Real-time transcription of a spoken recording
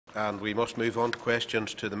And we must move on to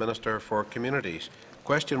questions to the Minister for Communities.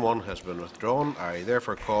 Question 1 has been withdrawn. I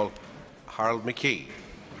therefore call Harold McKee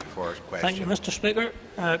for question. Thank you, Mr. Speaker.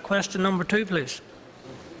 Question number 2, please.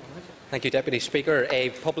 Thank you, Deputy Speaker. A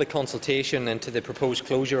public consultation into the proposed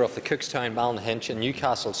closure of the Cookstown, Ballynahinch and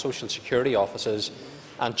Newcastle Social Security offices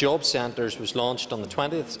and Jobcentres was launched on the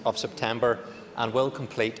 20th of September and will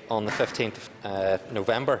complete on the 15th of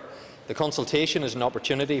November. The consultation is an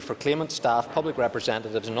opportunity for claimant staff, public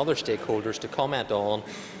representatives and other stakeholders to comment on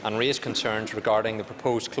and raise concerns regarding the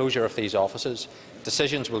proposed closure of these offices.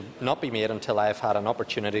 Decisions will not be made until I have had an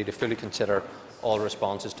opportunity to fully consider all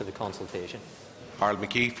responses to the consultation. Harold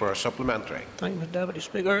McKee for a supplementary. Thank you, Mr. Deputy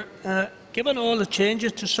Speaker. Given all the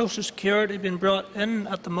changes to Social Security being brought in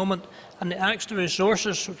at the moment and the extra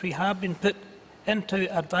resources which we have been put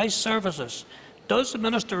into advice services, does the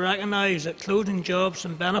Minister recognise that closing jobs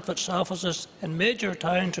and benefits offices in major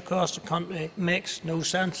towns across the country makes no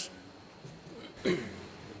sense?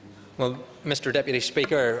 Well, Mr. Deputy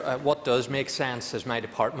Speaker, what does make sense is my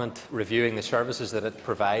department reviewing the services that it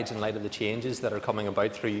provides in light of the changes that are coming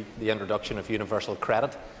about through the introduction of universal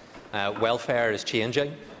credit. Welfare is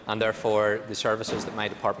changing, and therefore the services that my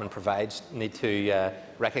department provides need to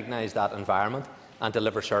recognise that environment and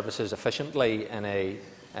deliver services efficiently in a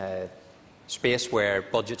space where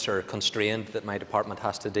budgets are constrained that my department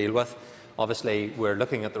has to deal with. Obviously, we're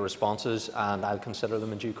looking at the responses and I'll consider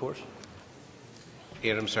them in due course.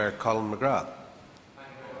 Sir Colin McGrath.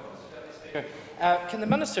 Can the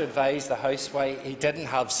Minister advise the House why he didn't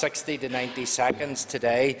have 60 to 90 seconds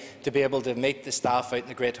today to be able to meet the staff out in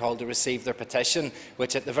the Great Hall to receive their petition,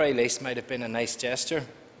 which at the very least might have been a nice gesture?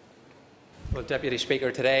 Well, Deputy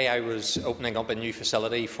Speaker, today I was opening up a new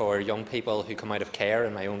facility for young people who come out of care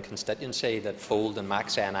in my own constituency that Fold and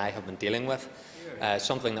Maxa and I have been dealing with,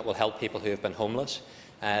 something that will help people who have been homeless.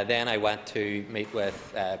 Then I went to meet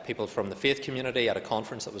with people from the faith community at a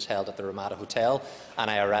conference that was held at the Ramada Hotel,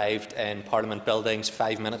 and I arrived in Parliament buildings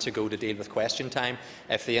 5 minutes ago to deal with question time.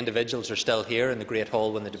 If the individuals are still here in the Great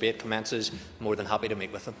Hall when the debate commences, I'm more than happy to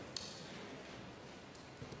meet with them.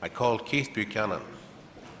 I call Keith Buchanan.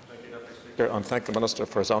 And thank the Minister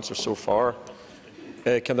for his answers so far.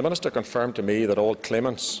 Can the Minister confirm to me that all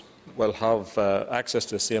claimants will have access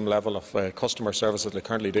to the same level of customer service that they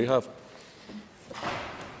currently do have?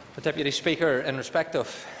 But, Deputy Speaker, in respect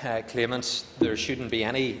of claimants, there shouldn't be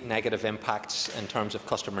any negative impacts in terms of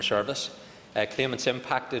customer service. Claimants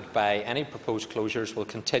impacted by any proposed closures will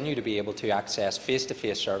continue to be able to access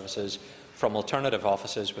face-to-face services from alternative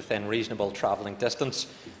offices within reasonable travelling distance.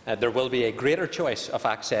 There will be a greater choice of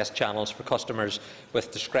access channels for customers,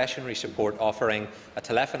 with discretionary support offering a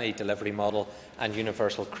telephony delivery model and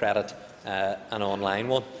universal credit, an online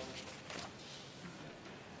one.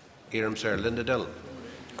 Sir Linda Dillon.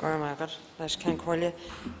 Can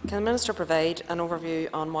the Minister provide an overview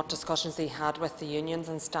on what discussions he had with the unions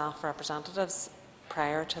and staff representatives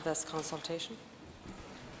prior to this consultation?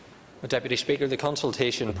 Well, Deputy Speaker, the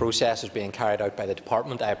consultation process is being carried out by the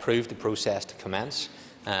Department. I approved the process to commence.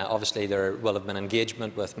 Obviously, there will have been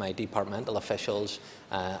engagement with my departmental officials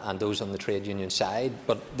and those on the trade union side,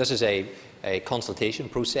 but this is a consultation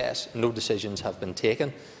process. No decisions have been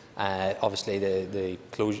taken. Obviously,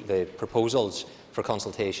 the proposals for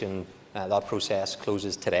consultation, that process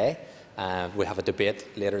closes today. We have a debate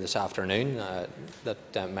later this afternoon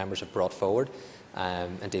that members have brought forward.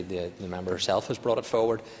 Indeed, the member herself has brought it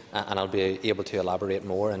forward, and I'll be able to elaborate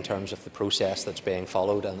more in terms of the process that's being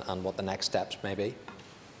followed and what the next steps may be.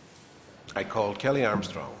 I call Kelly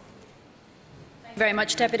Armstrong. Thank you very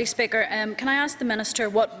much, Deputy Speaker. Can I ask the Minister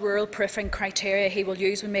what rural proofing criteria he will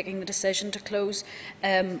use when making the decision to close,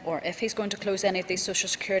 or if he's going to close any of these social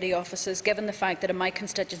security offices, given the fact that in my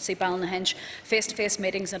constituency, Ballynahinch, face-to-face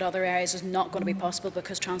meetings in other areas is not going to be possible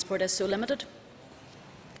because transport is so limited?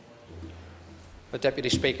 But, Deputy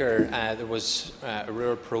Speaker, there was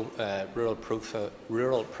rural proofing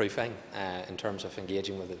in terms of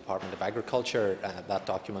engaging with the Department of Agriculture. That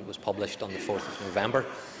document was published on the 4th of November,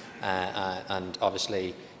 and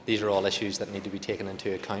obviously these are all issues that need to be taken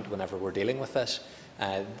into account whenever we're dealing with this.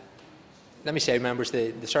 Let me say, members,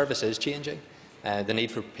 the service is changing. The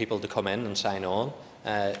need for people to come in and sign on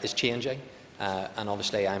is changing. And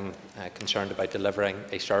obviously I'm concerned about delivering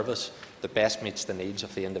a service that best meets the needs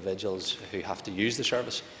of the individuals who have to use the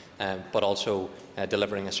service, but also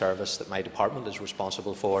delivering a service that my department is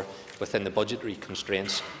responsible for within the budgetary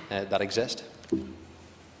constraints that exist.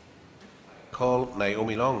 Call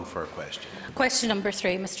Naomi Long for a question. Question number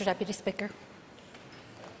 3, Mr Deputy Speaker.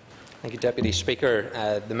 Thank you, Deputy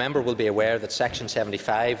Speaker. The member will be aware that Section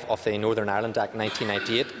 75 of the Northern Ireland Act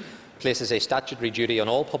 1998 places a statutory duty on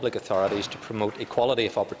all public authorities to promote equality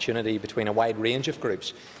of opportunity between a wide range of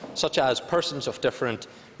groups, such as persons of different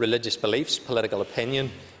religious beliefs, political opinion,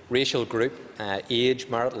 racial group, age,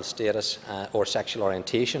 marital status or sexual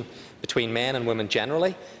orientation, between men and women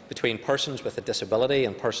generally, between persons with a disability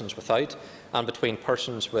and persons without, and between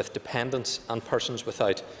persons with dependents and persons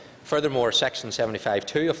without. Furthermore, Section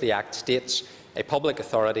 75(2) of the Act states, "A public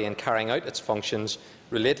authority in carrying out its functions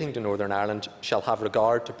relating to Northern Ireland shall have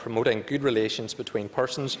regard to promoting good relations between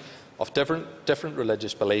persons of different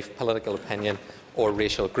religious belief, political opinion or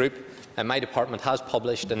racial group." My department has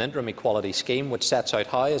published an interim equality scheme which sets out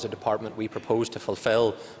how, as a department, we propose to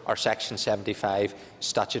fulfil our Section 75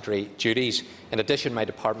 statutory duties. In addition, my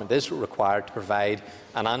department is required to provide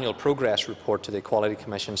an annual progress report to the Equality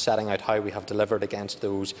Commission setting out how we have delivered against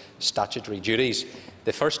those statutory duties.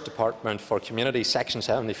 The First Department for Communities Section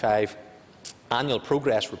 75 annual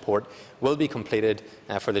progress report will be completed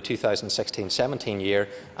for the 2016-17 year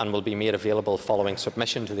and will be made available following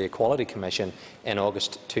submission to the Equality Commission in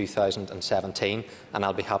August 2017, and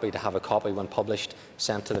I'll be happy to have a copy when published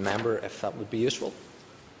sent to the member if that would be useful.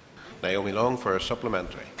 Naomi Long for a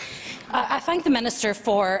supplementary. I thank the Minister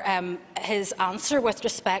for his answer with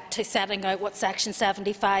respect to setting out what Section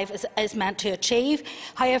 75 is meant to achieve.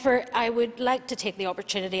 However, I would like to take the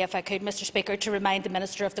opportunity, if I could, Mr Speaker, to remind the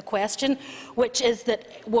Minister of the question, which is that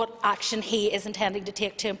what action he is intending to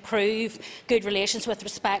take to improve good relations with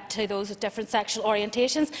respect to those with different sexual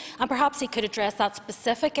orientations, and perhaps he could address that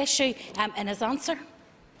specific issue in his answer.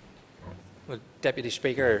 Well, Deputy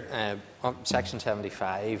Speaker, Section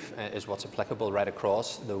 75 is what's applicable right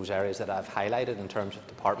across those areas that I've highlighted in terms of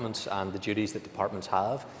departments and the duties that departments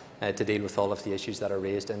have to deal with all of the issues that are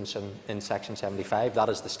raised in Section 75. That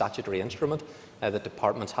is the statutory instrument that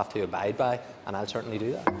departments have to abide by, and I'll certainly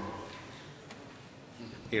do that.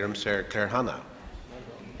 Iram Sir Claire Hanna.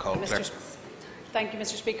 Thank you,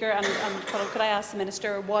 Mr Speaker. And could I ask the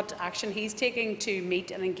Minister what action he's taking to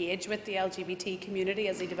meet and engage with the LGBT community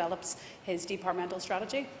as he develops his departmental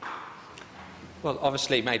strategy? Well,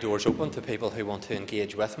 obviously my door's open to people who want to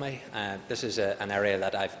engage with me. This is an area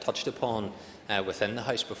that I've touched upon within the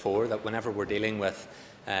House before, that whenever we're dealing with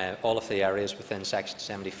all of the areas within Section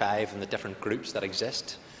 75 and the different groups that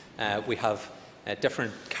exist, we have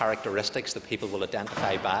different characteristics that people will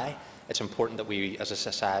identify by. It's important that we as a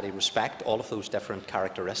society respect all of those different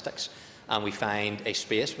characteristics, and we find a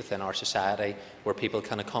space within our society where people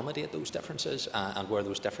can accommodate those differences and where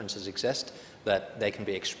those differences exist, that they can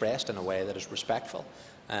be expressed in a way that is respectful.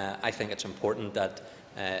 I think it's important that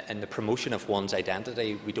in the promotion of one's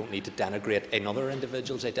identity, we don't need to denigrate another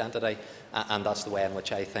individual's identity, and that's the way in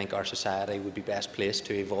which I think our society would be best placed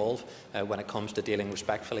to evolve when it comes to dealing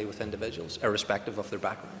respectfully with individuals, irrespective of their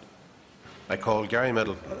background. I call Gary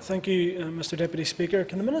Middle. Thank you, Mr Deputy Speaker.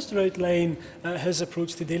 Can the Minister outline his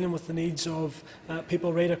approach to dealing with the needs of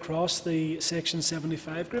people right across the Section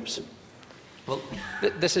 75 groups? Well,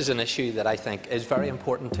 this is an issue that I think is very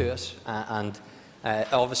important to us, and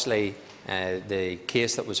obviously the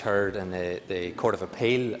case that was heard in the Court of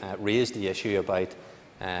Appeal raised the issue about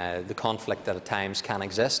the conflict that at times can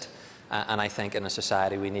exist, and I think in a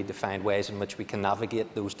society we need to find ways in which we can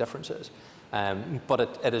navigate those differences.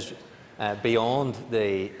 But it is beyond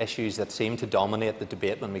the issues that seem to dominate the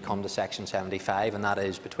debate when we come to Section 75, and that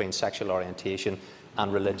is between sexual orientation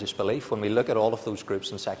and religious belief. When we look at all of those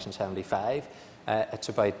groups in Section 75, it's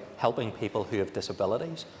about helping people who have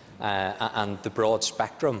disabilities and the broad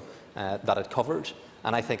spectrum that it covers.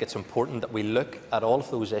 And I think it's important that we look at all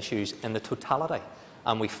of those issues in the totality,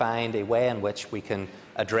 and we find a way in which we can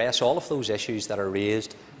address all of those issues that are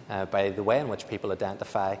raised by the way in which people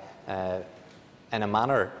identify in a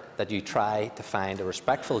manner that you try to find a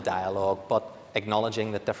respectful dialogue, but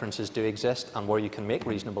acknowledging that differences do exist, and where you can make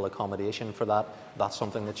reasonable accommodation for that, that's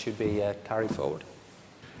something that should be carried forward.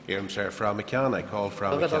 Iram Sir Fermanagh. I call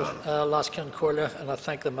Fermanagh. And I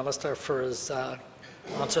thank the Minister for his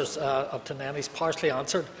answers up to now. He's partially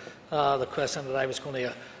answered the question that I was going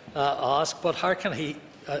to ask, but how can he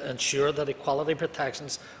ensure that equality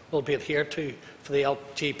protections will be adhered to for the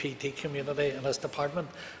LGBT community in his department,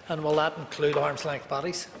 and will that include arm's-length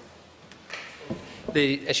bodies?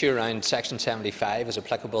 The issue around Section 75 is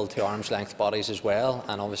applicable to arm's-length bodies as well,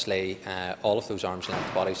 and obviously all of those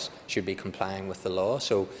arm's-length bodies should be complying with the law.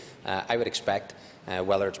 So I would expect,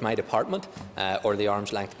 whether it's my department or the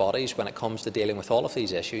arm's-length bodies, when it comes to dealing with all of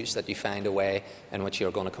these issues, that you find a way in which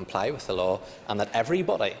you're going to comply with the law, and that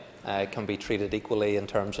everybody can be treated equally in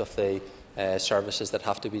terms of the services that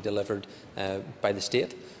have to be delivered by the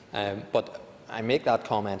state. But I make that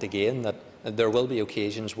comment again, that there will be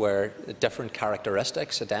occasions where different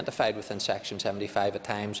characteristics identified within Section 75 at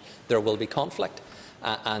times there will be conflict.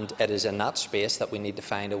 And it is in that space that we need to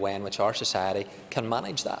find a way in which our society can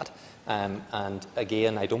manage that. And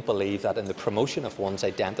again, I don't believe that in the promotion of one's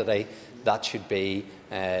identity that should be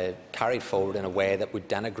carried forward in a way that would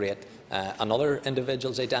denigrate another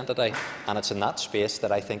individual's identity. And it's in that space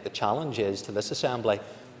that I think the challenge is to this Assembly.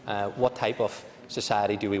 What type of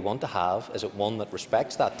society do we want to have? Is it one that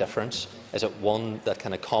respects that difference? Is it one that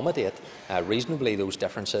can accommodate reasonably those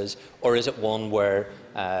differences? Or is it one where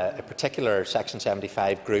a particular Section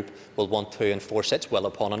 75 group will want to enforce its will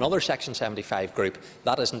upon another Section 75 group?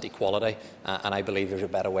 That isn't equality, and I believe there's a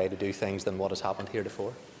better way to do things than what has happened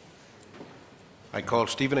heretofore. I call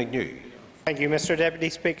Stephen Agnew. Thank you, Mr Deputy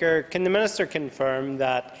Speaker. Can the Minister confirm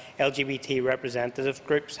that LGBT representative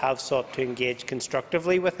groups have sought to engage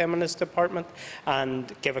constructively with him and his department,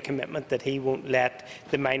 and give a commitment that he won't let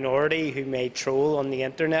the minority who may troll on the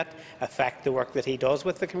internet affect the work that he does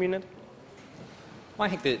with the community? Well,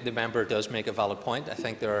 I think the member does make a valid point. I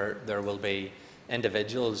think there will be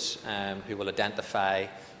individuals who will identify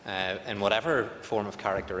in whatever form of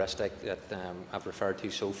characteristic that I've referred to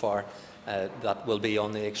so far, that will be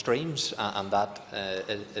on the extremes, and that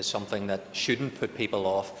is something that shouldn't put people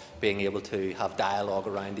off being able to have dialogue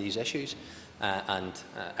around these issues. And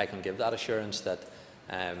I can give that assurance that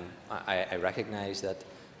I recognise that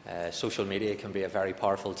social media can be a very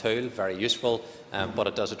powerful tool, very useful, but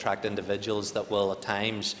it does attract individuals that will at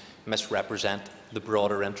times misrepresent the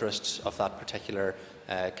broader interests of that particular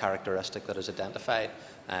characteristic that is identified.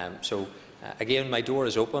 Again, my door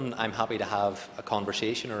is open. I'm happy to have a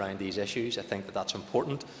conversation around these issues. I think that that's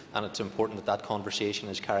important, and it's important that that conversation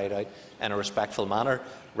is carried out in a respectful manner,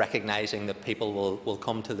 recognising that people will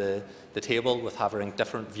come to the table with having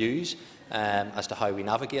different views as to how we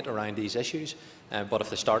navigate around these issues. But if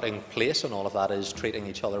the starting place in all of that is treating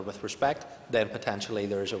each other with respect, then potentially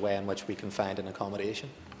there is a way in which we can find an accommodation.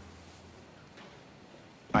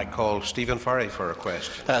 I call Stephen Farry for a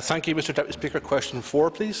question. Thank you, Mr Deputy Speaker. Question 4,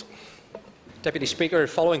 please. Deputy Speaker,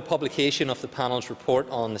 following publication of the panel's report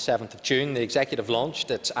on the 7th of June, the Executive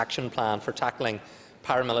launched its action plan for tackling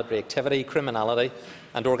paramilitary activity, criminality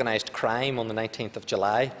and organised crime on the 19th of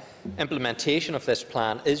July. Implementation of this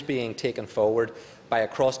plan is being taken forward by a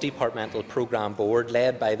cross-departmental programme board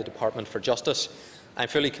led by the Department for Justice. I am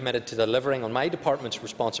fully committed to delivering on my department's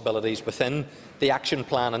responsibilities within the action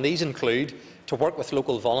plan, and these include to work with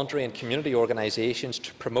local voluntary and community organisations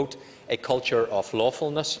to promote a culture of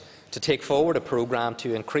lawfulness, to take forward a programme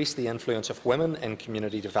to increase the influence of women in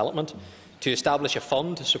community development, to establish a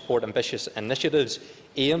fund to support ambitious initiatives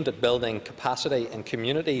aimed at building capacity in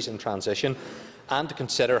communities in transition, and to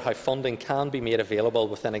consider how funding can be made available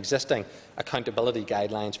within existing accountability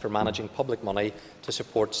guidelines for managing public money to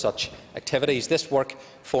support such activities. This work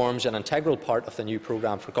forms an integral part of the new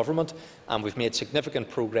programme for government, and we've made significant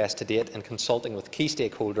progress to date in consulting with key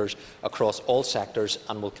stakeholders across all sectors,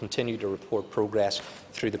 and will continue to report progress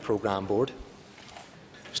through the programme board.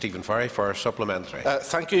 Stephen Farry for a supplementary.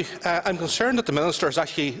 Thank you. I'm concerned that the Minister has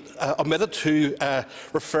actually omitted to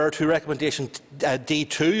refer to recommendation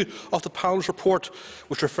D2 of the panel's report,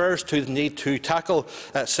 which refers to the need to tackle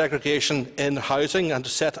segregation in housing and to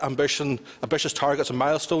set ambitious targets and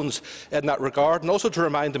milestones in that regard, and also to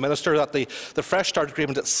remind the Minister that the Fresh Start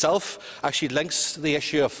Agreement itself actually links the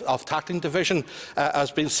issue of tackling division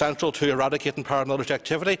as being central to eradicating paramilitary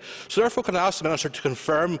activity. So therefore, can I ask the Minister to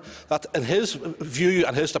confirm that in his view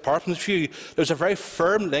and his department's view, there is a very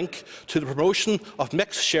firm link to the promotion of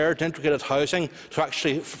mixed, shared and integrated housing to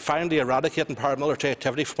actually finally eradicating paramilitary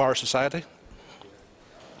activity from our society?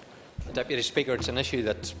 Deputy Speaker, it's an issue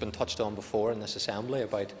that's been touched on before in this Assembly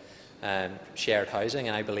about shared housing,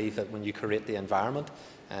 and I believe that when you create the environment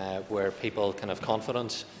where people can have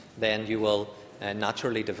confidence, then you will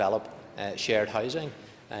naturally develop shared housing.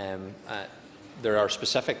 There are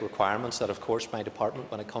specific requirements that, of course, my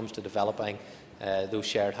department, when it comes to developing those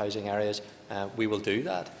shared housing areas, we will do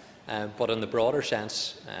that. But in the broader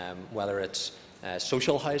sense, whether it's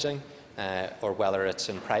social housing or whether it's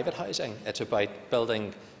in private housing, it's about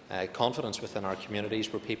building confidence within our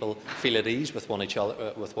communities where people feel at ease with one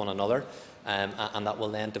another, and that will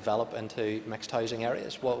then develop into mixed housing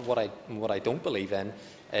areas. What I don't believe in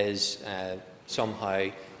is somehow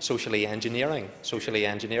socially engineering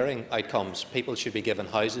outcomes. People should be given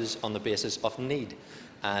houses on the basis of need,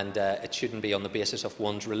 and it shouldn't be on the basis of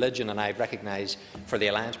one's religion. And I recognise for the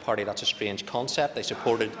Alliance Party that's a strange concept. They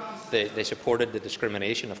supported the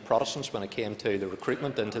discrimination of Protestants when it came to the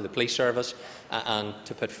recruitment into the police service, and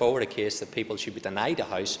to put forward a case that people should be denied a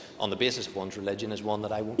house on the basis of one's religion is one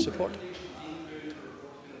that I won't support.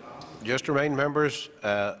 Just remind members,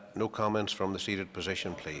 no comments from the seated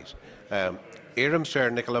position, please. Éireann Sir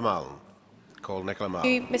Nicola Mallon. Call Nicola Mallon.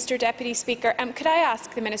 Thank you, Mr Deputy Speaker. Could I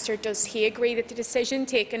ask the Minister, does he agree that the decision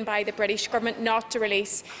taken by the British Government not to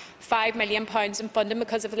release £5 million in funding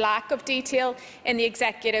because of lack of detail in the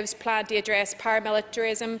Executive's plan to address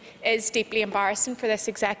paramilitarism is deeply embarrassing for this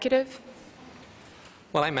Executive?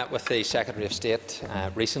 Well, I met with the Secretary of State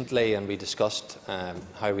recently, and we discussed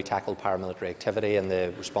how we tackle paramilitary activity and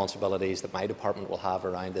the responsibilities that my department will have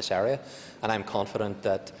around this area. And I'm confident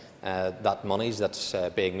that that monies that's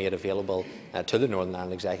being made available to the Northern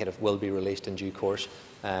Ireland Executive will be released in due course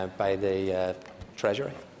by the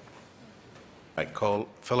Treasury. I call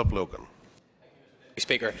Philip Logan.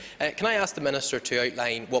 Speaker, can I ask the Minister to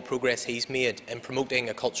outline what progress he's made in promoting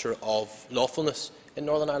a culture of lawfulness in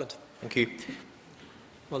Northern Ireland? Thank you.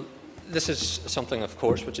 Well, this is something, of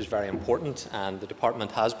course, which is very important, and the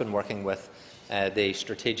Department has been working with the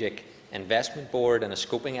Strategic Investment Board in a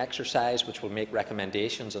scoping exercise which will make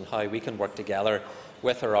recommendations on how we can work together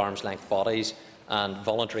with our arm's-length bodies and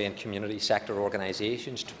voluntary and community sector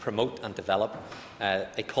organisations to promote and develop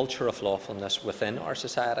a culture of lawfulness within our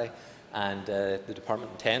society. And the Department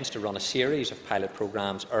intends to run a series of pilot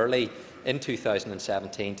programmes early in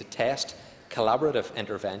 2017 to test collaborative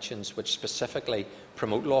interventions which specifically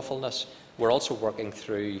promote lawfulness. We're also working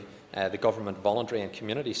through the Government Voluntary and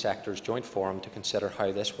Community Sectors Joint Forum to consider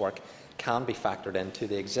how this work can be factored into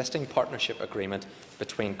the existing partnership agreement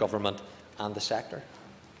between Government and the sector.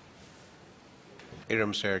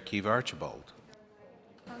 Éireann Sir Keith Archibald.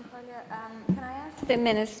 Can I ask the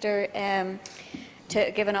Minister to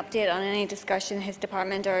give an update on any discussion his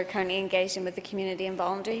department are currently engaged in with the community and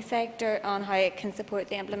voluntary sector on how it can support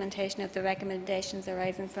the implementation of the recommendations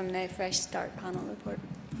arising from the Fresh Start panel report?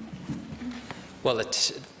 Well,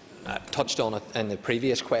 it's touched on it in the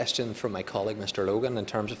previous question from my colleague Mr Logan in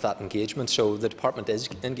terms of that engagement. So the department is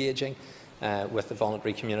engaging with the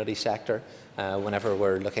voluntary community sector whenever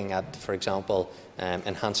we're looking at, for example,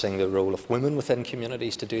 enhancing the role of women within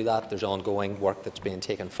communities. To do that, there's ongoing work that's being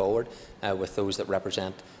taken forward with those that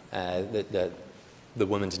represent the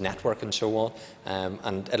women's network and so on.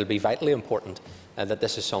 And it'll be vitally important that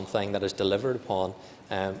this is something that is delivered upon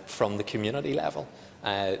from the community level.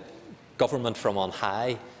 Government from on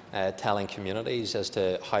high telling communities as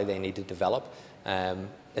to how they need to develop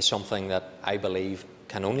is something that I believe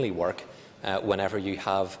can only work whenever you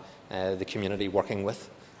have the community working with,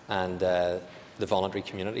 and the voluntary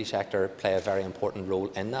community sector play a very important role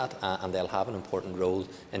in that, and they'll have an important role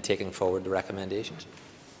in taking forward the recommendations.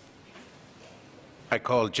 I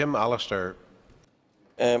call Jim Allister.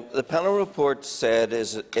 The panel report said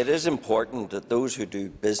it is important that those who do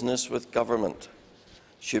business with government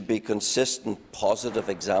should be consistent, positive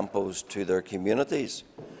examples to their communities.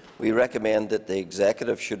 We recommend that the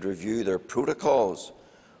Executive should review their protocols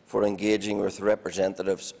for engaging with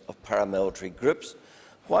representatives of paramilitary groups.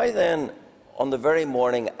 Why then, on the very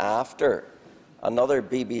morning after another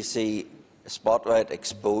BBC Spotlight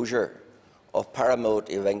exposure of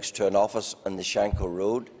paramilitary links to an office on the Shankill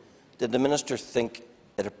Road, did the Minister think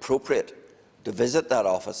it appropriate to visit that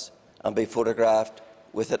office and be photographed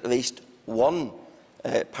with at least one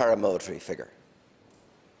paramilitary figure?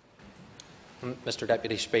 Mr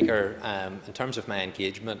Deputy Speaker, in terms of my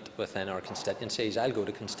engagement within our constituencies, I'll go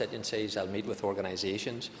to constituencies, I'll meet with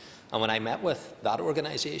organisations, and when I met with that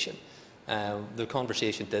organisation, the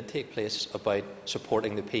conversation did take place about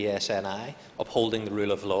supporting the PSNI, upholding the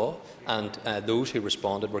rule of law, and those who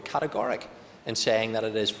responded were categoric in saying that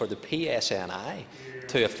it is for the PSNI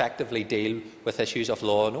to effectively deal with issues of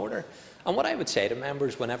law and order. And what I would say to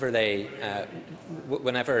members whenever they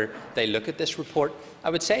look at this report,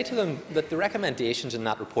 I would say to them that the recommendations in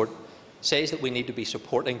that report says that we need to be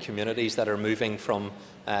supporting communities that are moving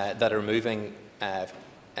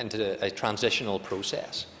into a transitional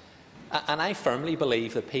process. And I firmly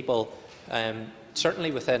believe that people,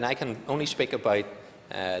 certainly within, I can only speak about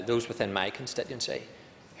those within my constituency,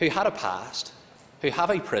 who had a past, who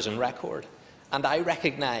have a prison record, and I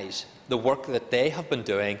recognise the work that they have been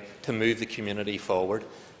doing to move the community forward,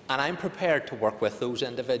 and I'm prepared to work with those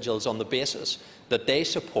individuals on the basis that they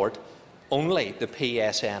support only the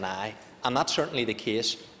PSNI, and that's certainly the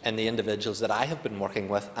case in the individuals that I have been working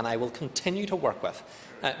with and I will continue to work with.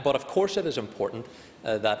 But of course it is important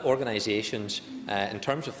that organisations, in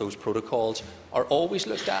terms of those protocols, are always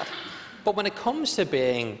looked at. But when it comes to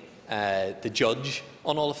being the judge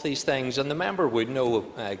on all of these things, and the member would know,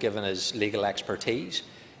 given his legal expertise,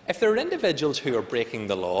 if there are individuals who are breaking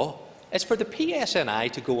the law It's for the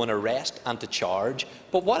PSNI to go and arrest and to charge.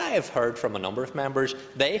 But what I have heard from a number of members,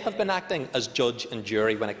 they have been acting as judge and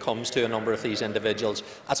jury when it comes to a number of these individuals,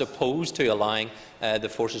 as opposed to allowing the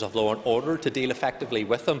forces of law and order to deal effectively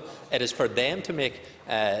with them. It is for them to make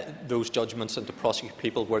those judgments and to prosecute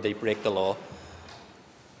people where they break the law.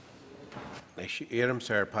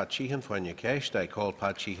 Sir Pat Sheehan, when you cashed, I call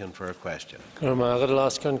Pat Sheehan for a question.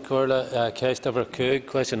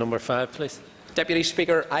 Question number 5, please. Deputy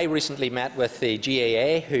Speaker, I recently met with the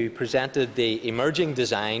GAA, who presented the emerging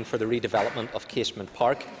design for the redevelopment of Casement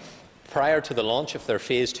Park prior to the launch of their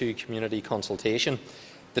Phase 2 community consultation.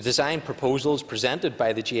 The design proposals presented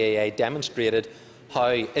by the GAA demonstrated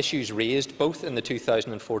how issues raised both in the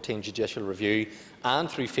 2014 judicial review and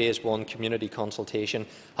through Phase 1 community consultation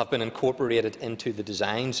have been incorporated into the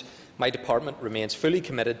designs. My department remains fully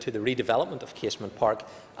committed to the redevelopment of Casement Park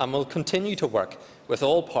and will continue to work with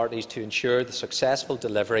all parties to ensure the successful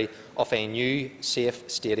delivery of a new, safe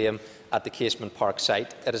stadium at the Casement Park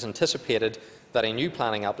site. It is anticipated that a new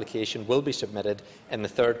planning application will be submitted in the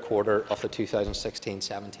third quarter of the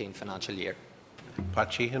 2016-17 financial year.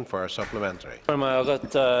 Pat Sheehan for a supplementary. Thank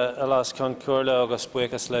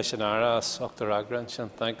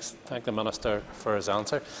the Minister for his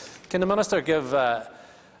answer. Can the Minister give a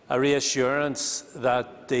reassurance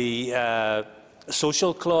that the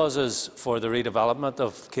social clauses for the redevelopment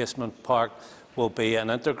of Casement Park will be an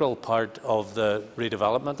integral part of the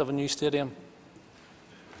redevelopment of a new stadium?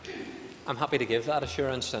 I'm happy to give that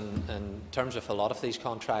assurance. In terms of a lot of these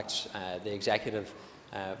contracts, the Executive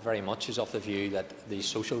very much is of the view that these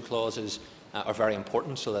social clauses are very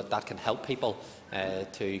important, so that can help people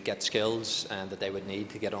to get skills that they would need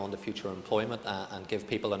to get on to future employment and give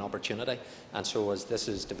people an opportunity. And so as this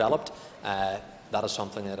is developed, that is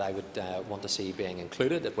something that I would want to see being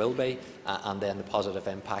included. It will be, and then the positive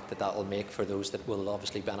impact that will make for those that will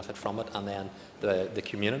obviously benefit from it, and then the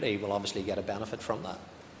community will obviously get a benefit from that.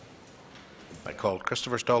 I call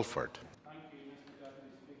Christopher Stalford.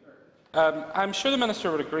 I'm sure the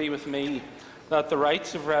Minister would agree with me that the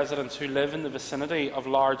rights of residents who live in the vicinity of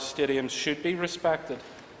large stadiums should be respected.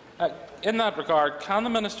 In that regard, can the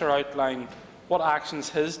Minister outline what actions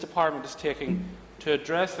his department is taking to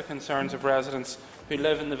address the concerns of residents who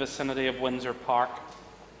live in the vicinity of Windsor Park?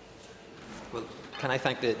 Well, can I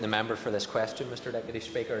thank the member for this question, Mr Deputy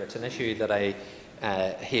Speaker? It's an issue that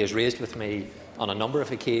he has raised with me on a number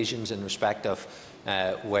of occasions in respect of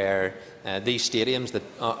where these stadiums that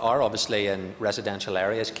are obviously in residential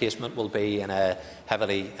areas. Casement will be in a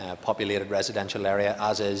heavily populated residential area,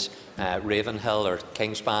 as is Ravenhill or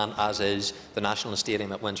Kingspan, as is the National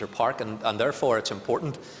Stadium at Windsor Park, and therefore it's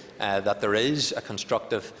important that there is a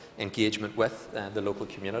constructive engagement with the local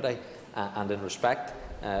community. And in respect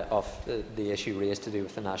of the issue raised to do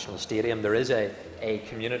with the National Stadium, there is a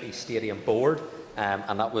community stadium board.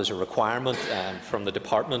 And that was a requirement from the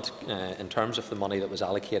department in terms of the money that was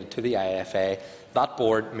allocated to the IFA. That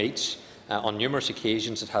board meets on numerous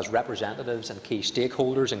occasions. It has representatives and key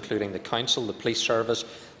stakeholders, including the council, the police service,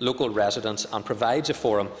 local residents, and provides a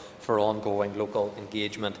forum for ongoing local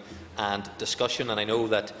engagement and discussion. And I know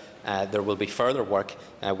that there will be further work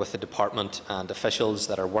with the department and officials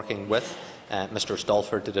that are working with Mr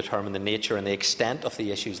Stalford to determine the nature and the extent of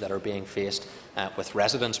the issues that are being faced with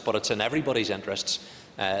residents. But it's in everybody's interests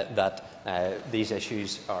that these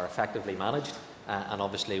issues are effectively managed, and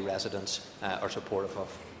obviously residents are supportive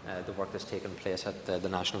of the work that's taken place at the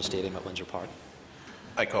National Stadium at Windsor Park.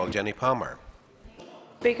 I call Jenny Palmer.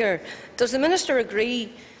 Speaker, does the Minister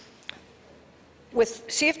agree with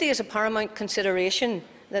safety as a paramount consideration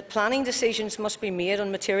that planning decisions must be made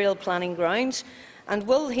on material planning grounds? And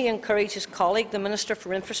will he encourage his colleague, the Minister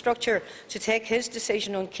for Infrastructure, to take his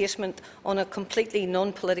decision on Casement on a completely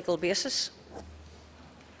non-political basis?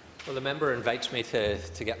 Well, the member invites me to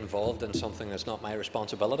get involved in something that's not my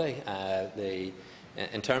responsibility.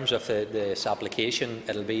 In terms of this application,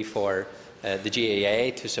 it will be for the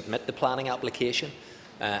GAA to submit the planning application.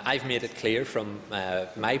 I've made it clear from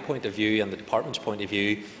my point of view and the department's point of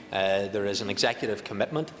view, there is an executive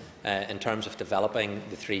commitment in terms of developing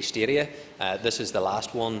the 3 stadia. This is the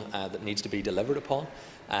last one that needs to be delivered upon,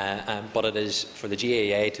 but it is for the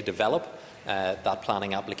GAA to develop that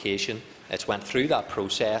planning application. It's went through that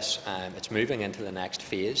process, it's moving into the next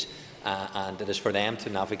phase, and it is for them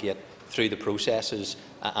to navigate through the processes.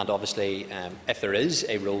 And obviously, if there is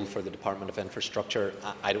a role for the Department of Infrastructure,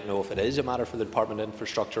 I don't know if it is a matter for the Department of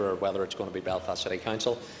Infrastructure or whether it's going to be Belfast City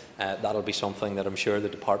Council. That will be something that I'm sure the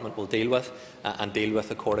Department will deal with, and deal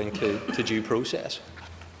with according to due process.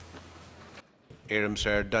 Iram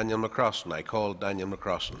Sir Daniel McCrossan. I call Daniel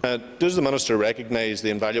McCrossan. Does the Minister recognise the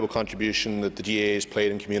invaluable contribution that the GAA has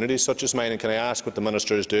played in communities such as mine, and can I ask what the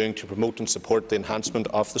Minister is doing to promote and support the enhancement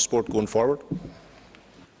of the sport going forward?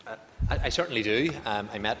 I certainly do.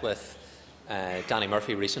 I met with Danny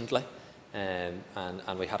Murphy recently, and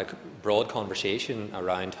we had a broad conversation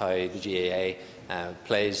around how the GAA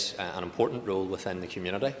plays an important role within the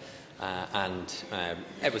community, and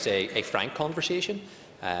it was a frank conversation.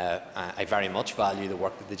 I very much value the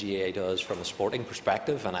work that the GAA does from a sporting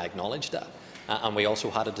perspective, and I acknowledge that. And we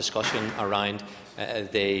also had a discussion around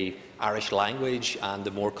the Irish language and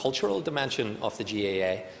the more cultural dimension of the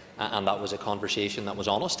GAA, and that was a conversation that was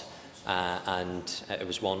honest. And it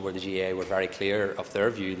was one where the GAA were very clear of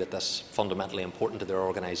their view that this is fundamentally important to their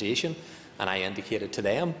organisation. And I indicated to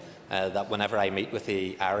them that whenever I meet with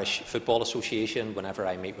the Irish Football Association, whenever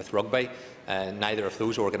I meet with rugby, neither of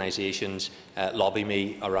those organisations lobby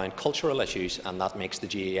me around cultural issues, and that makes the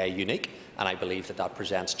GAA unique. And I believe that that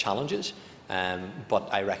presents challenges. But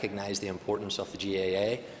I recognise the importance of the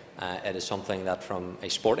GAA. It is something that, from a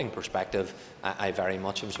sporting perspective, I very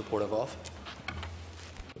much am supportive of.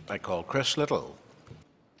 I call Chris Little.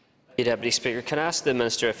 Deputy Speaker, can I ask the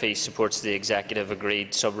Minister if he supports the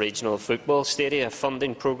Executive-agreed sub-regional football stadia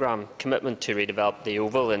funding programme commitment to redevelop the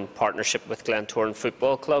Oval in partnership with Glentoran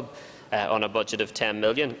Football Club on a budget of $10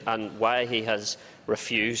 million, and why he has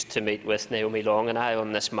refused to meet with Naomi Long and I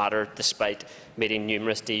on this matter despite meeting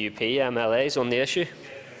numerous DUP MLAs on the issue?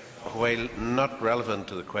 While not relevant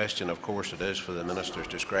to the question, of course it is for the Minister's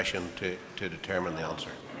discretion to determine the answer.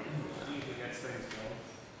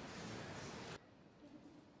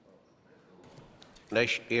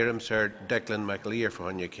 Nish Iram Sir Declan McAleer for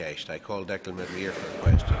Hunya Cast. I call Declan McAleer for the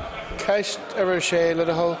question. Cast Evershay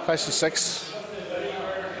Liddell, question 6.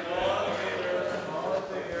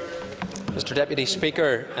 Mr Deputy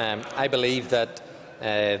Speaker, I believe that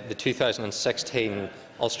the 2016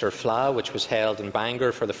 Ulster Fleadh, which was held in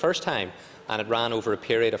Bangor for the first time, and it ran over a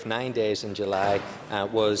period of 9 days in July,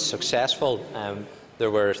 was successful. There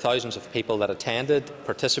were thousands of people that attended,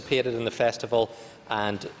 participated in the festival,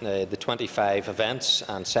 and the 25 events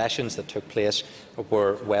and sessions that took place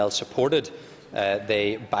were well supported.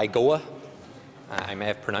 The Baigoa, I may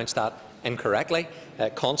have pronounced that incorrectly,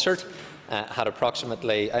 concert had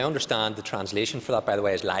approximately, I understand the translation for that, by the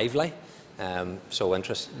way, is lively. So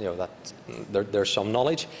there's some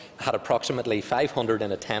knowledge. Had approximately 500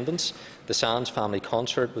 in attendance. The Sands Family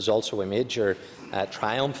Concert was also a major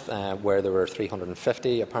triumph, where there were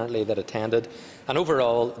 350 apparently that attended. And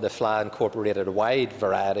overall, the Fleadh incorporated a wide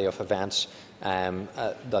variety of events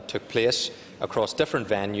that took place across different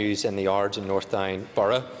venues in the Ards and North Down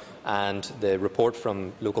Borough. And the report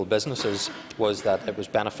from local businesses was that it was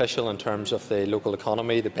beneficial in terms of the local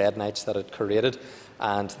economy, the bed nights that it created,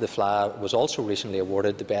 and the Fleadh was also recently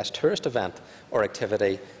awarded the best tourist event or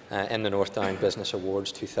activity in the North Down Business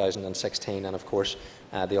Awards 2016, and of course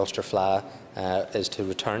the Ulster Fleadh is to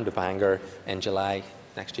return to Bangor in July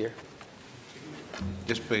next year.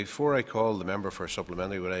 Just before I call the member for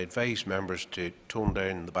supplementary, would I advise members to tone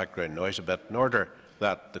down the background noise a bit in order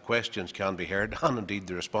that the questions can be heard and indeed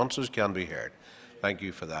the responses can be heard. Thank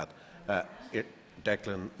you for that.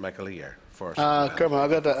 Declan McAleer for I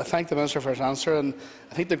thank the Minister for his answer, and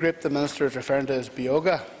I think the group the Minister is referring to is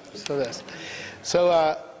Bioga.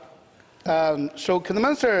 So can the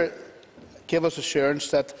Minister give us assurance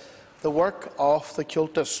that the work of the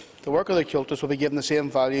Cultus will be given the same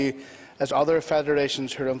value as other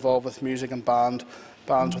federations who are involved with music and bands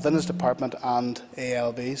within his department and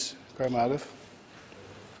ALBs?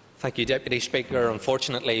 Thank you, Deputy Speaker.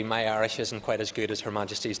 Unfortunately, my Irish isn't quite as good as Her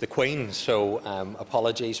Majesty's the Queen, so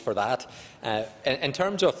apologies for that. In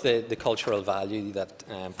terms of the cultural value that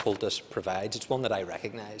Cultus provides, it's one that I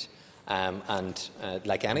recognise.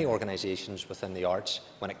 Like any organisations within the arts,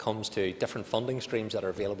 when it comes to different funding streams that are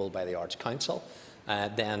available by the Arts Council,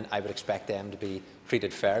 then I would expect them to be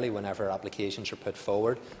treated fairly whenever applications are put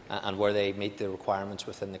forward, and where they meet the requirements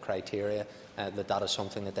within the criteria, that is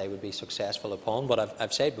something that they would be successful upon. But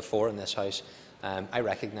I've said before in this House, I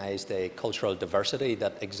recognise the cultural diversity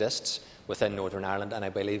that exists within Northern Ireland, and I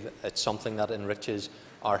believe it's something that enriches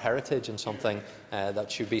our heritage and something that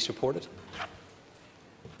should be supported.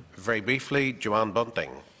 Very briefly, Joanne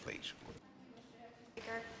Bunting, please.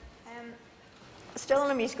 Still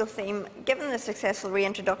on a musical theme, given the successful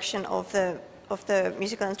reintroduction of the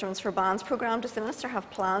Musical Instruments for Bands programme, does the Minister have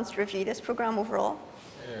plans to review this programme overall?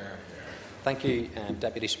 Thank you,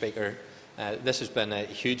 Deputy Speaker. This has been a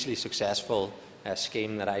hugely successful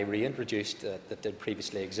scheme that I reintroduced that did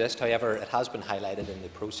previously exist. However, it has been highlighted in the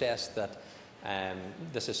process that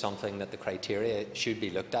this is something that the criteria should be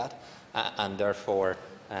looked at, and therefore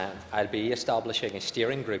I'll be establishing a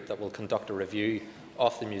steering group that will conduct a review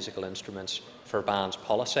of the musical instruments for bands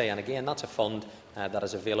policy. And again, that's a fund that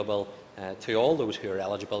is available to all those who are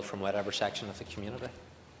eligible from whatever section of the community.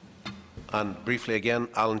 And briefly again,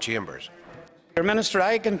 Alan Chambers. Minister,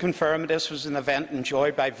 I can confirm this was an event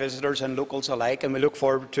enjoyed by visitors and locals alike, and we look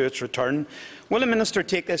forward to its return. Will the Minister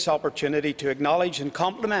take this opportunity to acknowledge and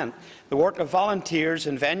compliment the work of volunteers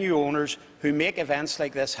and venue owners who make events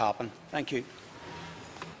like this happen? Thank you.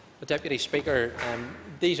 Deputy Speaker,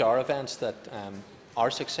 these are events that are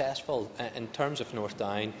successful. In terms of North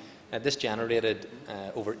Down, this generated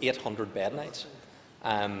over 800 bed nights.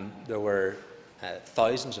 There were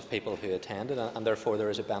thousands of people who attended, and therefore there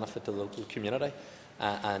is a benefit to the local community.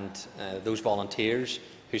 Those volunteers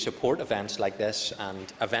who support events like this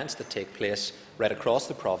and events that take place right across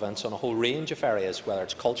the province on a whole range of areas, whether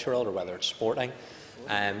it's cultural or whether it's sporting,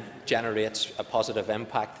 generates a positive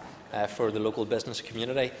impact for the local business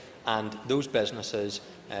community. And those businesses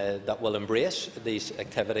that will embrace these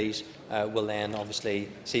activities will then obviously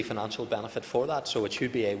see financial benefit for that. So it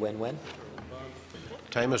should be a win-win.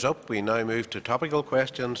 Time is up. We now move to topical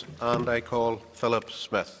questions, and I call Philip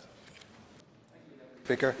Smith.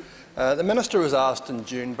 Speaker, the Minister was asked in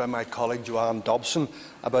June by my colleague Joanne Dobson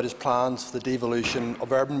about his plans for the devolution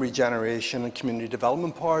of urban regeneration and community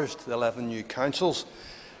development powers to the 11 new councils.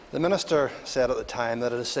 The Minister said at the time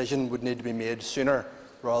that a decision would need to be made sooner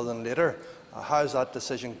rather than later. How is that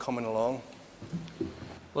decision coming along?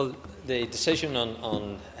 Well, the decision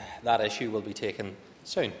on that issue will be taken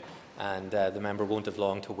soon, and the member won't have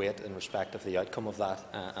long to wait in respect of the outcome of that,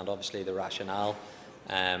 and obviously the rationale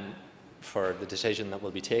for the decision that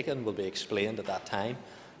will be taken will be explained at that time.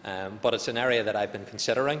 But it's an area that I've been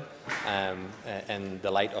considering in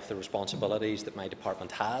the light of the responsibilities that my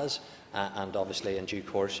department has, and obviously in due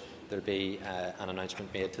course there will be an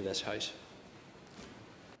announcement made to this House.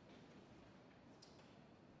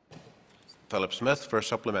 Philip Smith for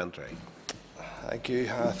supplementary. Thank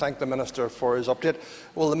you. I thank the Minister for his update.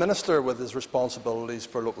 Will the Minister, with his responsibilities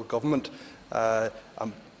for local government,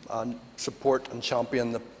 support and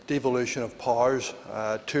champion the devolution of powers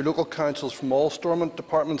to local councils from all Stormont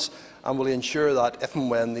departments, and will he ensure that, if and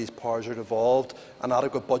when these powers are devolved, an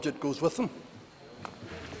adequate budget goes with them?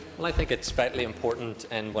 Well, I think it's vitally important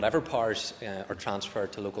in whatever powers are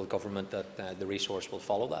transferred to local government that the resource will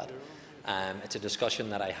follow that. It's a discussion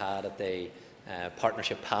that I had at the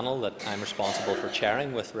partnership panel that I'm responsible for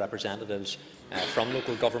chairing with representatives from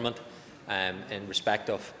local government in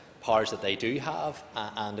respect of powers that they do have,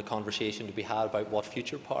 and a conversation to be had about what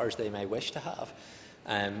future powers they may wish to have.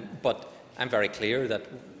 But I'm very clear that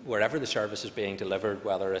wherever the service is being delivered,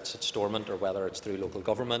 whether it's at Stormont or whether it's through local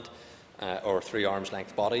government or through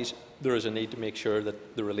arm's-length bodies, there is a need to make sure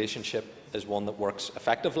that the relationship is one that works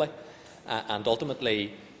effectively. And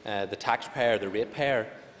ultimately, the taxpayer, the ratepayer,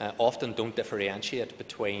 often don't differentiate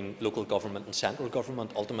between local government and central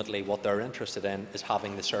government. Ultimately, what they're interested in is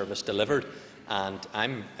having the service delivered, and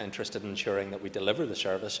I'm interested in ensuring that we deliver the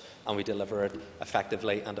service and we deliver it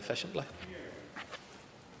effectively and efficiently.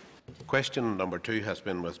 Question number 2 has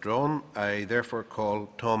been withdrawn. I therefore call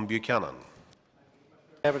Tom Buchanan.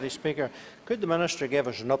 Deputy Speaker, could the Minister give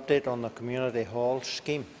us an update on the Community Hall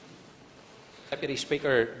scheme? Deputy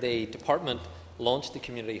Speaker, the Department launched the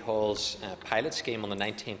Community Halls pilot scheme on the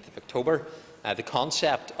 19th of October. The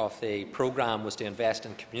concept of the programme was to invest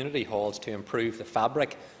in community halls to improve the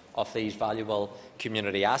fabric of these valuable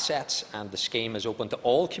community assets, and the scheme is open to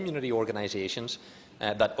all community organisations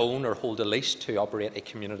that own or hold a lease to operate a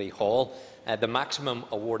community hall. The maximum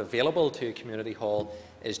award available to a community hall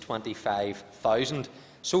is $25,000.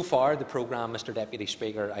 So far, the programme, Mr Deputy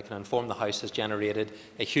Speaker, I can inform the House, has generated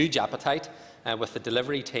a huge appetite, with the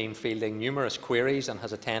delivery team fielding numerous queries, and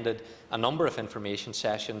has attended a number of information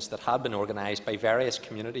sessions that have been organised by various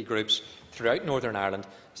community groups throughout Northern Ireland,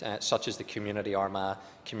 such as the Community Armagh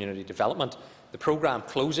Community Development. The programme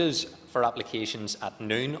closes for applications at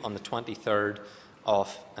noon on the 23rd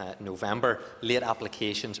of November. Late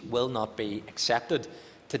applications will not be accepted.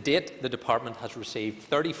 To date, the Department has received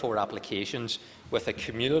 34 applications with a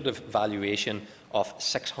cumulative valuation of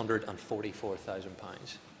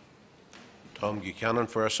 £644,000. Tom Buchanan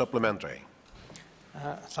for a supplementary.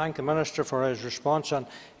 Thank the Minister for his response. And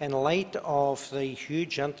in light of the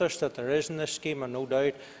huge interest that there is in this scheme, and no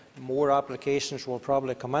doubt more applications will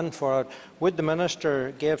probably come in for it, would the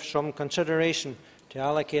Minister give some consideration to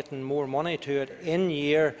allocating more money to it in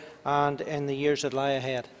year and in the years that lie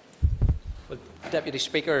ahead? Well, Deputy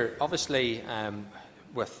Speaker, obviously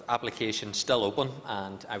with applications still open,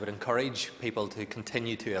 and I would encourage people to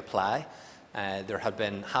continue to apply. there had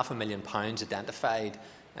been £500,000 identified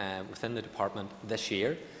within the department this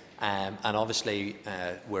year, and obviously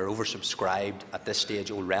we're oversubscribed at this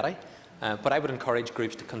stage already. But I would encourage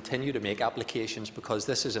groups to continue to make applications, because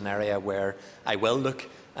this is an area where I will look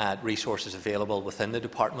at resources available within the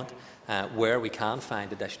department. Where we can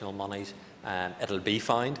find additional monies, it will be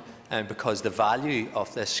found, because the value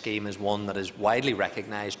of this scheme is one that is widely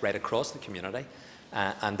recognised right across the community,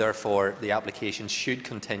 and therefore the applications should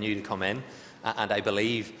continue to come in. And I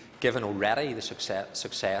believe, given already the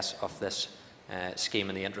success of this scheme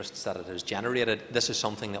and the interests that it has generated, this is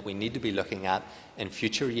something that we need to be looking at in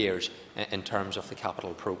future years in terms of the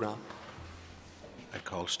capital programme. I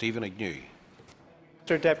call Stephen Agnew.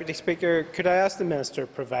 Mr Deputy Speaker, could I ask the Minister to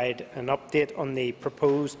provide an update on the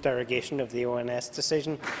proposed derogation of the ONS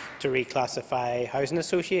decision to reclassify housing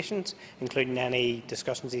associations, including any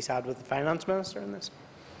discussions he's had with the Finance Minister on this?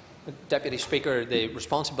 Deputy Speaker, the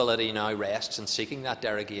responsibility now rests in seeking that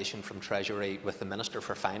derogation from Treasury with the Minister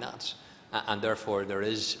for Finance. And therefore there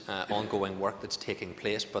is ongoing work that's taking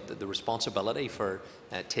place, but the responsibility for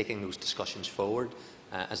taking those discussions forward,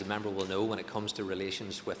 as the member will know, when it comes to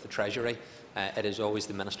relations with the Treasury, it is always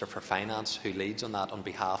the Minister for Finance who leads on that on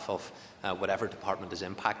behalf of whatever department is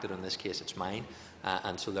impacted. In this case it's mine,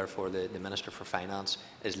 and so therefore the Minister for Finance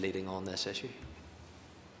is leading on this issue.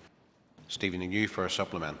 Stephen Agnew for a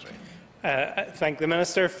supplementary. Thank the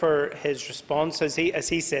Minister for his response. As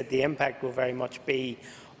he said, the impact will very much be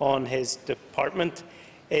on his department.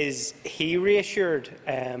 Is he reassured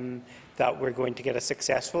that we're going to get a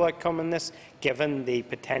successful outcome in this, given the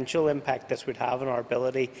potential impact this would have on our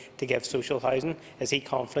ability to give social housing? Is he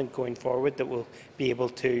confident going forward that we'll be able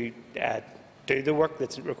to do the work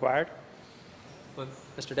that's required? Well,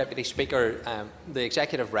 Mr Deputy Speaker, the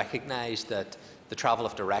Executive recognised that the travel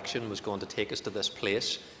of direction was going to take us to this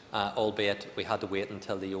place, albeit we had to wait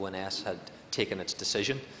until the ONS had taken its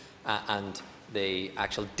decision, and the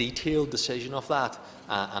actual detailed decision of that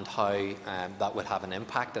and how that would have an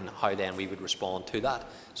impact and how then we would respond to that.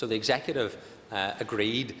 So the Executive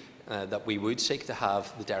agreed that we would seek to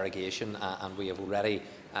have the derogation, and we have already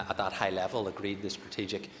at that high level agreed the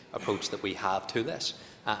strategic approach that we have to this.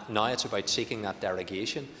 Now it's about seeking that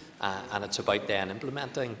derogation, and it's about then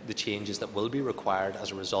implementing the changes that will be required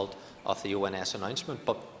as a result of the ONS announcement.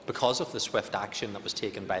 But because of the swift action that was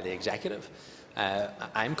taken by the Executive,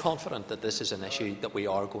 I'm confident that this is an issue that we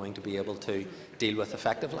are going to be able to deal with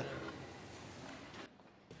effectively.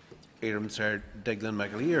 Sir Declan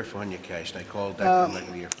McAleer for Newcastle. I call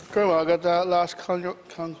Declan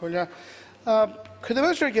McAleer. Could the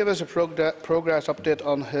Minister give us a progress update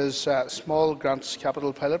on his small grants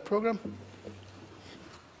capital pilot programme?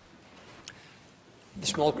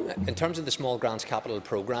 In terms of the small grants capital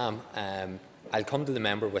programme, I'll come to the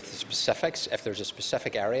member with the specifics. If there's a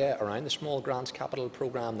specific area around the small grants capital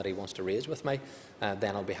programme that he wants to raise with me,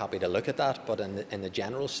 then I'll be happy to look at that. But in the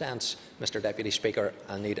general sense, Mr Deputy Speaker,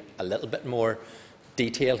 I'll need a little bit more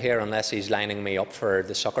detail here, unless he's lining me up for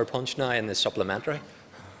the sucker punch now in the supplementary.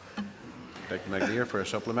 Dr. McAleer for a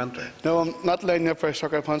supplementary. No, I'm not lining up for a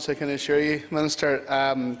sucker punch, I can assure you, Minister.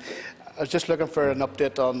 I was just looking for an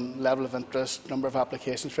update on level of interest, number of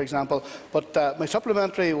applications, for example. But my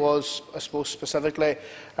supplementary was, I suppose, specifically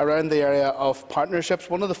around the area of partnerships.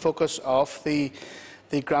 One of the focus of the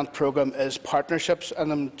grant programme is partnerships,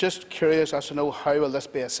 and I'm just curious as to know how will this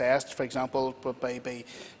be assessed. For example, by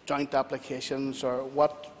joint applications, or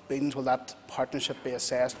what means will that partnership be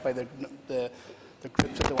assessed by the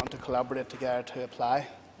groups that they want to collaborate together to apply?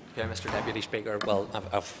 Okay, Mr Deputy Speaker, well,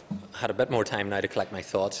 I've had a bit more time now to collect my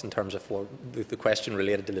thoughts in terms of the question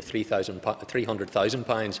related to the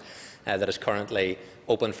 £300,000 that is currently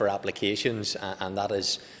open for applications, and that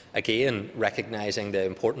is, again, recognising the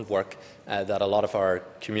important work that a lot of our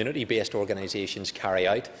community-based organisations carry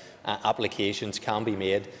out. Applications can be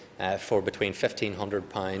made for between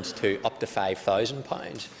 £1,500 to up to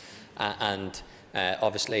 £5,000, and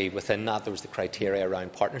obviously within that there was the criteria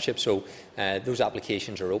around partnership, so those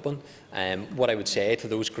applications are open. What I would say to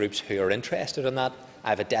those groups who are interested in that,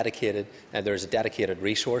 there's a dedicated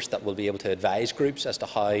resource that will be able to advise groups as to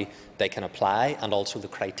how they can apply, and also the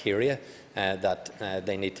criteria that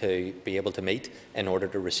they need to be able to meet in order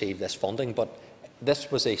to receive this funding. But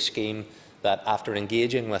this was a scheme that, after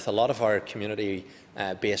engaging with a lot of our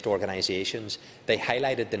community-based organisations, they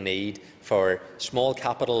highlighted the need for small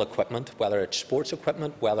capital equipment, whether it's sports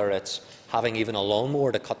equipment, whether it's having even a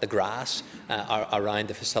lawnmower to cut the grass around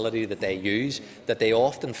the facility that they use, that they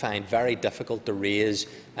often find very difficult to raise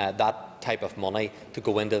that type of money to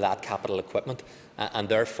go into that capital equipment. And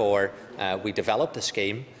therefore, we developed a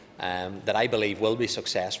scheme that I believe will be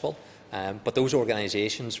successful, But those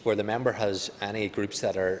organisations where the member has any groups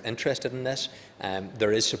that are interested in this,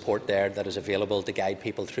 there is support there that is available to guide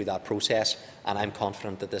people through that process, and I'm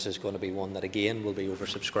confident that this is going to be one that again will be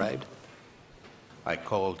oversubscribed. I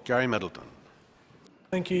call Gary Middleton.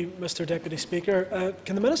 Thank you, Mr Deputy Speaker.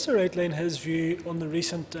 Can the Minister outline his view on the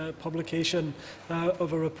recent publication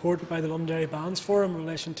of a report by the Londonderry Bands Forum in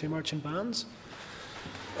relation to marching bands?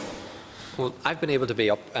 Well, I've been able to be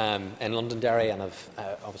up in Londonderry, and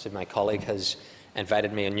obviously my colleague has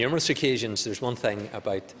invited me on numerous occasions. There's one thing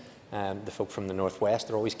about the folk from the North West,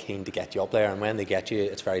 they're always keen to get you up there, and when they get you,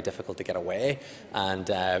 it's very difficult to get away. And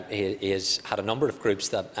he has had a number of groups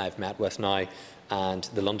that I've met with now, and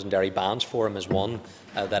the Londonderry Bands Forum is one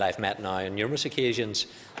that I've met now on numerous occasions,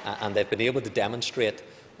 and they've been able to demonstrate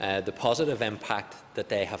the positive impact that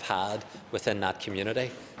they have had within that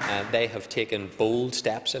community. They have taken bold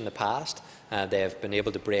steps in the past. They have been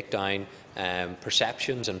able to break down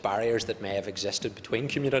perceptions and barriers that may have existed between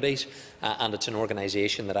communities, and it's an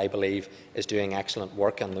organisation that I believe is doing excellent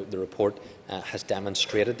work, and the report has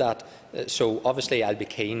demonstrated that. So obviously I'll be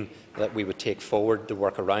keen that we would take forward the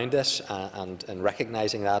work around this, and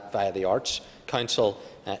recognising that via the Arts Council,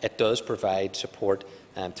 it does provide support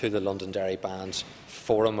to the Londonderry Bands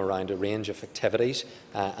Forum around a range of activities,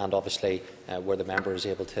 and obviously where the member is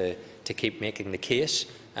able to keep making the case,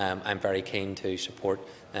 I'm very keen to support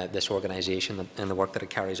this organisation and the work that it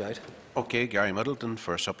carries out. Okay, Gary Middleton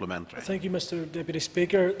for a supplementary. Thank you, Mr Deputy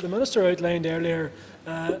Speaker. The Minister outlined earlier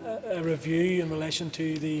a review in relation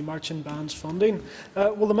to the marching bands funding.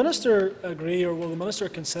 Will the Minister agree, or will the Minister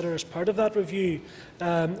consider as part of that review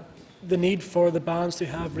the need for the bands to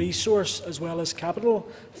have resource as well as capital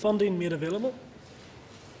funding made available?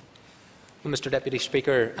 Well, Mr Deputy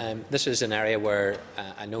Speaker, this is an area where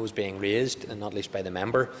I know is being raised, and not least by the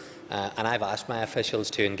member, and I've asked my officials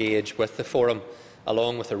to engage with the forum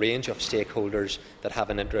along with a range of stakeholders that have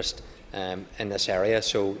an interest in this area.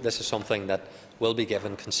 So this is something that will be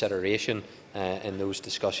given consideration in those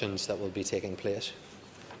discussions that will be taking place.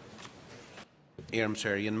 Ian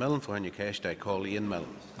Millen for when you cast, I call Ian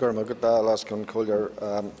Millen. I would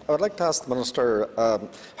like to ask the Minister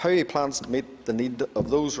how he plans to meet the need of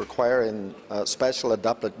those requiring special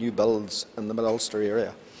adapted new builds in the Mid-Ulster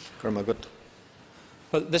area.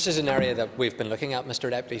 Well, this is an area that we've been looking at, Mr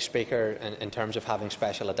Deputy Speaker, in terms of having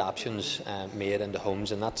special adaptations made into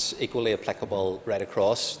homes, and that's equally applicable right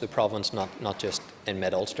across the province, not just in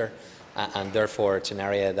Mid-Ulster. And therefore it's an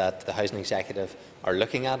area that the Housing Executive are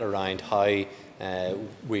looking at around how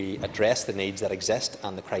we address the needs that exist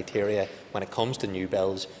and the criteria when it comes to new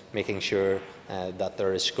builds, making sure that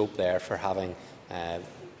there is scope there for having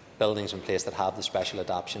buildings in place that have the special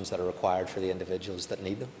adaptations that are required for the individuals that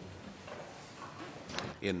need them.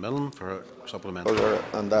 Ian Millen for a supplementary.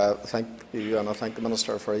 And thank you, and I thank the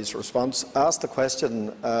Minister for his response. I asked the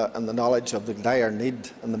question in the knowledge of the dire need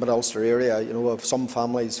in the Mid-Ulster area, of some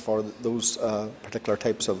families for those particular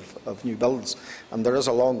types of new builds, and there is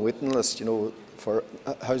a long waiting list, for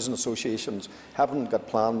housing associations haven't got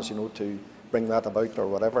plans, to bring that about or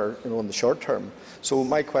whatever, in the short term. So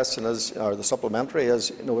my question is, or the supplementary is,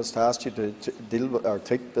 is to ask you to deal with or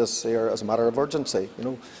treat this here as a matter of urgency.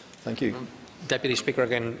 Thank you. Deputy Speaker, I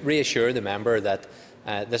can reassure the member that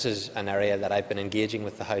this is an area that I've been engaging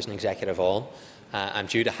with the Housing Executive on. I'm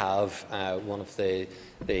due to have one of the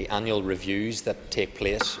annual reviews that take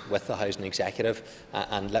place with the Housing Executive,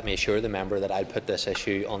 and let me assure the member that I'll put this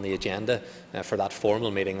issue on the agenda for that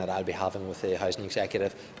formal meeting that I'll be having with the Housing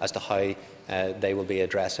Executive as to how they will be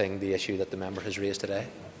addressing the issue that the member has raised today.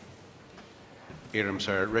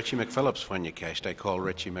 Sir Richie McPhillips when you cast, I call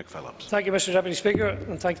Richie McPhillips. Thank you, Mr Deputy Speaker,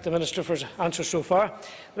 and thank the Minister for his answers so far.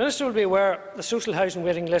 The Minister will be aware the social housing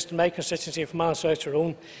waiting list in my constituency of Fermanagh South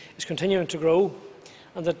Tyrone is continuing to grow,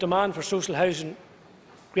 and that demand for social housing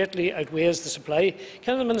greatly outweighs the supply.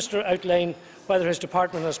 Can the Minister outline whether his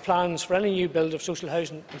department has plans for any new build of social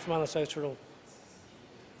housing in Fermanagh South Tyrone?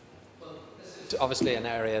 It's obviously an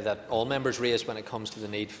area that all members raise when it comes to the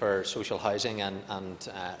need for social housing, and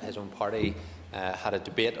his own party had a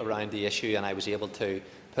debate around the issue, and I was able to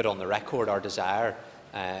put on the record our desire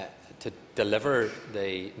to deliver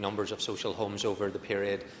the numbers of social homes over the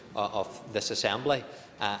period of this Assembly,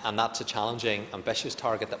 and that's a challenging, ambitious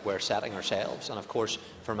target that we're setting ourselves. And of course,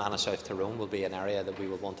 Fermanagh South Tyrone will be an area that we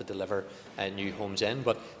will want to deliver new homes in,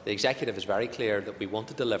 but the Executive is very clear that we want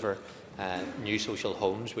to deliver new social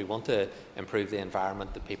homes. We want to improve the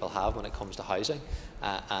environment that people have when it comes to housing,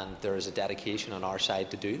 and there is a dedication on our side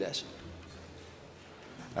to do this.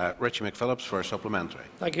 Richie McPhillips for a supplementary.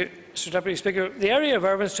 Thank you, Mr Deputy Speaker. The area of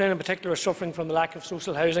Irvinstown in particular is suffering from the lack of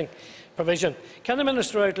social housing provision. Can the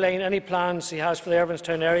Minister outline any plans he has for the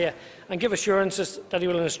Irvinstown area and give assurances that he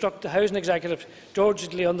will instruct the Housing Executive to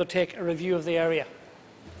urgently undertake a review of the area?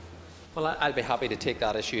 Well, I'll be happy to take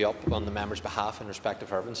that issue up on the member's behalf in respect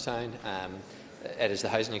of Irvinstown. It is the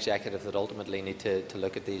Housing Executive that ultimately need to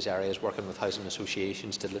look at these areas, working with housing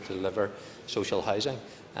associations to deliver social housing.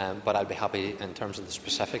 But I'll be happy, in terms of the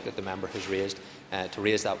specific that the member has raised, to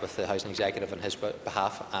raise that with the Housing Executive on his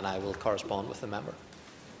behalf, and I will correspond with the member.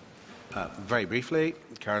 Very briefly,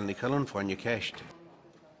 Karen Lee Cullen for Newcastle.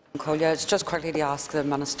 It's just quickly to ask the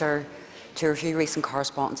Minister to review recent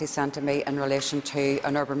correspondence he sent to me in relation to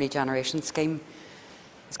an urban regeneration scheme.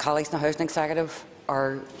 His colleagues in the Housing Executive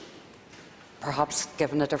are perhaps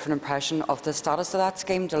given a different impression of the status of that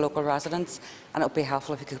scheme to local residents, and it would be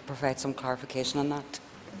helpful if you could provide some clarification on that.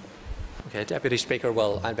 Okay, Deputy Speaker,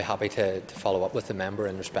 well, I'll be happy to follow up with the member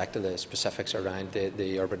in respect to the specifics around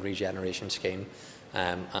the urban regeneration scheme.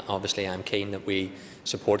 Obviously, I'm keen that we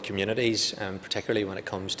support communities, particularly when it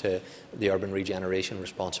comes to the urban regeneration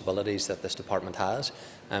responsibilities that this department has,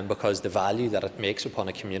 because the value that it makes upon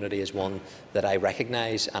a community is one that I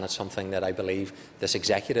recognise, and it's something that I believe this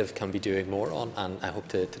executive can be doing more on, and I hope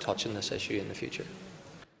to touch on this issue in the future.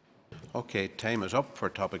 Okay, time is up for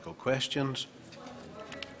topical questions.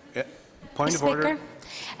 Point of order.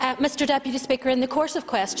 Mr Deputy Speaker, in the course of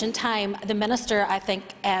question time, the Minister, I think,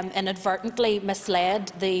 inadvertently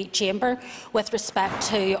misled the Chamber with respect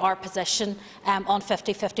to our position on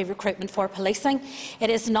 50-50 recruitment for policing. It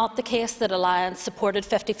is not the case that Alliance supported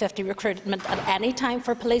 50-50 recruitment at any time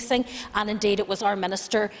for policing, and indeed it was our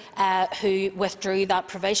Minister who withdrew that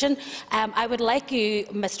provision. I would like you,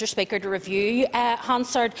 Mr Speaker, to review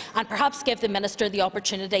Hansard and perhaps give the Minister the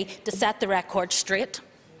opportunity to set the record straight.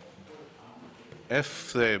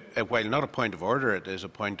 If while not a point of order, it is a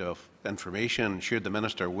point of information, should the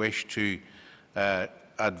Minister wish to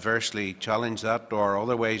adversely challenge that, or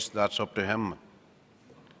otherwise that's up to him.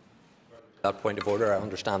 That point of order, I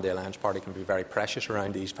understand the Alliance Party can be very precious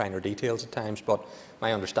around these finer details at times, but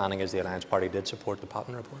my understanding is the Alliance Party did support the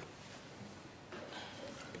Patten report.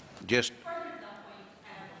 Just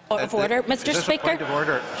of order, Mr Speaker. Point of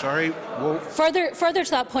order. Sorry. Further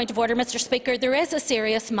to that point of order, Mr Speaker, there is a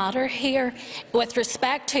serious matter here with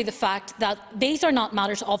respect to the fact that these are not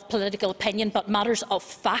matters of political opinion but matters of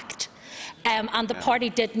fact. And the party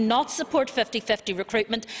did not support 50-50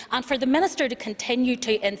 recruitment, and for the Minister to continue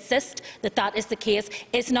to insist that that is the case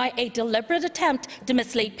is now a deliberate attempt to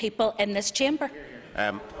mislead people in this chamber.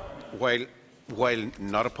 While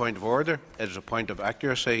not a point of order, it is a point of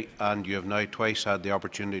accuracy, and you have now twice had the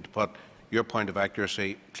opportunity to put your point of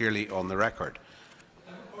accuracy clearly on the record.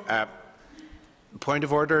 Point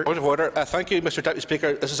of order. Point of order. Thank you, Mr Deputy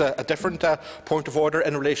Speaker. This is a different point of order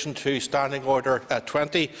in relation to Standing Order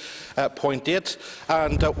 20.8.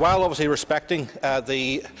 And while obviously respecting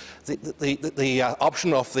the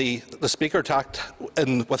option of the Speaker to act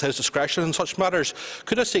with his discretion in such matters,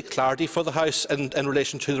 could I seek clarity for the House in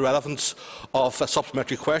relation to the relevance of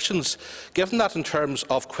supplementary questions? Given that in terms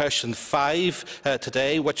of question 5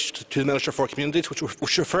 today, which to the Minister for Communities,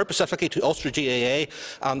 which referred specifically to Ulster GAA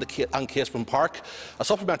and Casement Park, a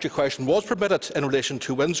supplementary question was permitted in relation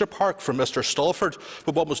to Windsor Park from Mr Stalford,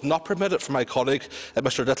 but one was not permitted from my colleague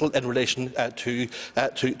Mr Little in relation to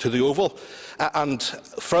the Oval. And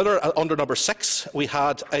further, under number 6, we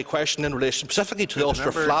had a question in relation specifically to the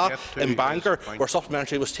Ulster Fleadh in Bangor, where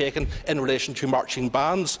supplementary was taken in relation to marching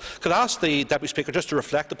bands. Could I ask the Deputy Speaker just to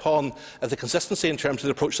reflect upon the consistency in terms of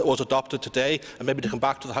the approach that was adopted today, and maybe to come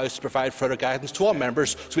back to the House to provide further guidance to all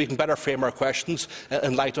members so we can better frame our questions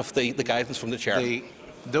in light of the guidance from the Chair?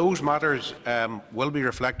 Those matters will be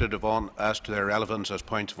reflected upon as to their relevance as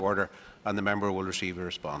points of order, and the member will receive a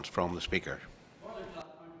response from the Speaker.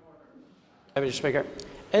 Deputy Speaker,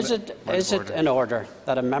 is it in order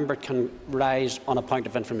that a member can rise on a point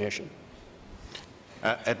of information?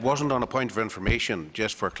 It wasn't on a point of information,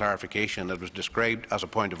 just for clarification. It was described as a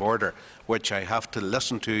point of order, which I have to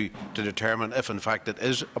listen to determine if, in fact, it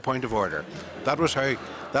is a point of order. That was how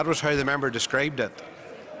the member described it.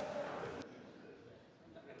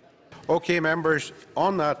 Okay, members,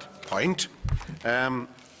 on that point,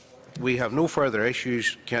 we have no further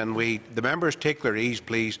issues. Can the members take their ease,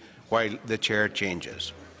 please, while the Chair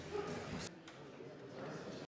changes?